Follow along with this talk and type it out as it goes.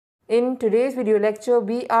In today's video lecture,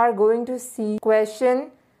 we are going to see question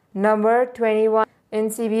number 21 in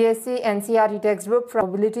CBSE NCERT textbook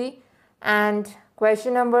probability and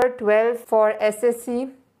question number 12 for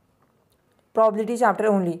SSC probability chapter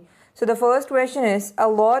only. So the first question is, a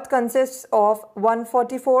lot consists of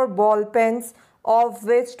 144 ball pens, of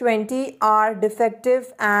which 20 are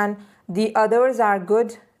defective and the others are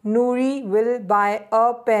good. Noori will buy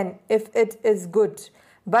a pen if it is good,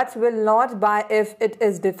 but will not buy if it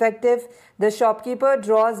is defective. The shopkeeper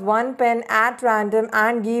draws one pen at random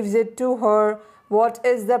and gives it to her. What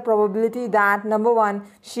is the probability that number 1,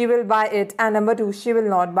 she will buy it, and number 2, she will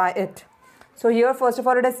not buy it? So here first of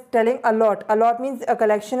all it is telling a lot. A lot means a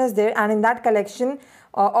collection is there, and in that collection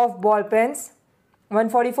of ball pens,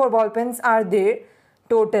 144 ball pens are there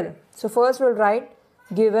total. So first we'll write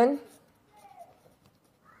given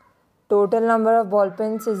total number of ball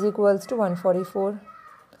pens is equals to 144.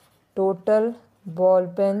 Total ball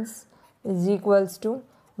pens is equals to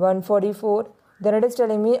 144. Then it is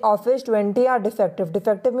telling me of which 20 are defective.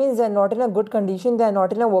 Defective means they are not in a good condition, they are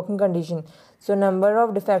not in a working condition. So number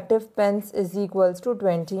of defective pens is equals to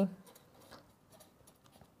 20.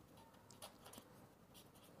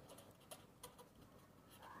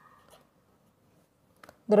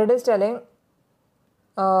 Then it is telling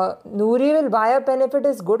Noori will buy a pen if it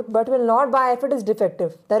is good, but will not buy if it is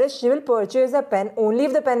defective. That is, she will purchase a pen only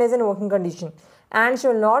if the pen is in working condition, and she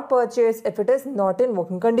will not purchase if it is not in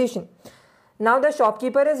working condition. Now the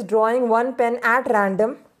shopkeeper is drawing one pen at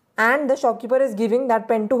random and the shopkeeper is giving that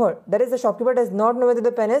pen to her. That is, the shopkeeper does not know whether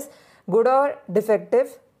the pen is good or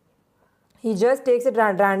defective. He just takes it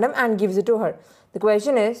at random and gives it to her. The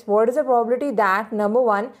question is, what is the probability that number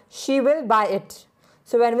 1, she will buy it?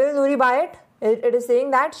 So when will Noori buy it? It is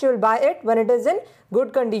saying that she will buy it when it is in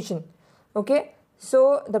good condition. Okay.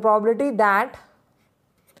 So the probability that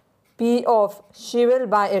P of she will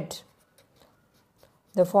buy it.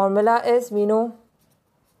 The formula is, we know,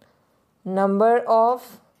 number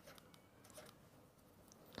of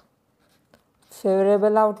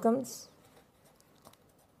favorable outcomes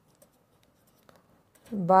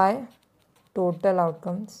by total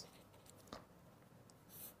outcomes.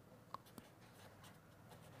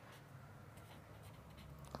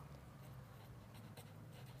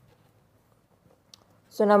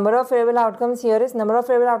 So number of favorable outcomes here is, number of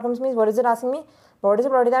favorable outcomes means, what is it asking me? What is the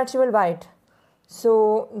probability that she will buy it?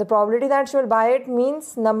 So the probability that she will buy it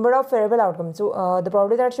means number of favorable outcomes. So the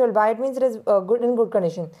probability that she will buy it means it is good, in good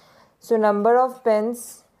condition. So number of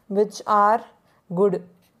pens which are good,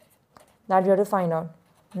 that we have to find out.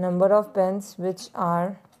 Number of pens which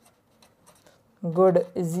are good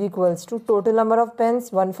is equals to total number of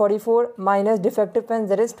pens 144 minus defective pens,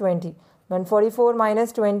 that is 20. 144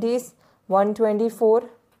 minus 20 is 124.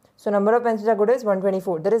 So number of pens which are good is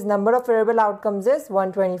 124. That is, number of favorable outcomes is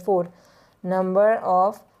 124. Number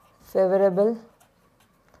of favorable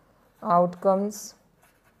outcomes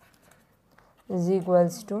is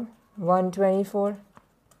equals to 124.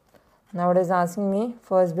 Now it is asking me,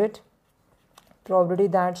 first bit, probability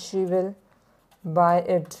that she will buy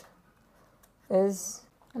it is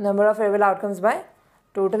number of favorable outcomes by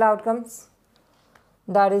total outcomes.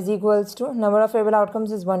 That is equals to, number of favorable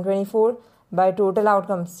outcomes is 124 by total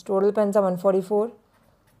outcomes. Total pens are 144.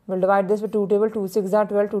 We'll divide this with 2 table. 2 6s are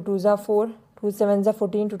 12, 2 2s are 4, 2 7s are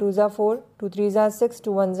 14, 2 2s are 4, 2 3s are 6, 2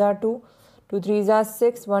 1s are 2, 2 3s are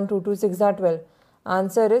 6, 1 2 2 6 are 12.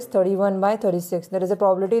 Answer is 31 by 36. There is a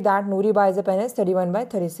probability that Noori buys a pen is 31 by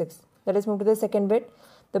 36. Let us move to the second bit.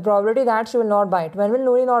 The probability that she will not buy it. When will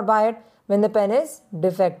Noori not buy it? When the pen is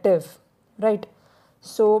defective, right?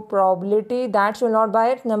 So probability that she will not buy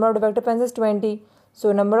it, number of defective pens is 20.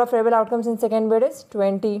 So number of favorable outcomes in second bit is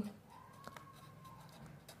 20.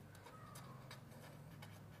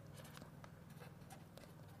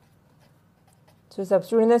 So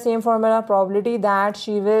substituting the same formula, probability that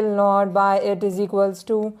she will not buy it is equals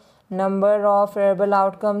to number of favorable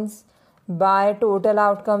outcomes by total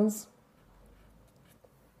outcomes.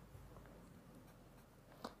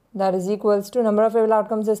 That is equals to, number of favorable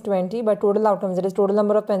outcomes is 20 by total outcomes, that is total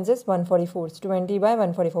number of pens is 144. So 20 by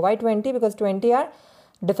 144. Why 20? Because 20 are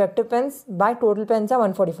defective pens by total pens are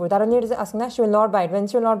 144. That only it is asking that she will not buy it. When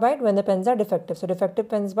she will not buy it? When the pens are defective. So defective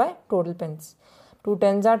pens by total pens. 2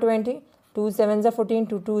 10s are 20. 2 7s are 14,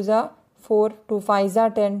 2 2s are 4, 2 5s are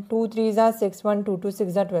 10, 2 3s are 6, 1 2 2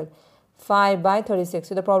 6 are 12. 5 by 36.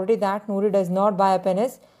 So the probability that Noori does not buy a pen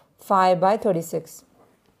is 5 by 36.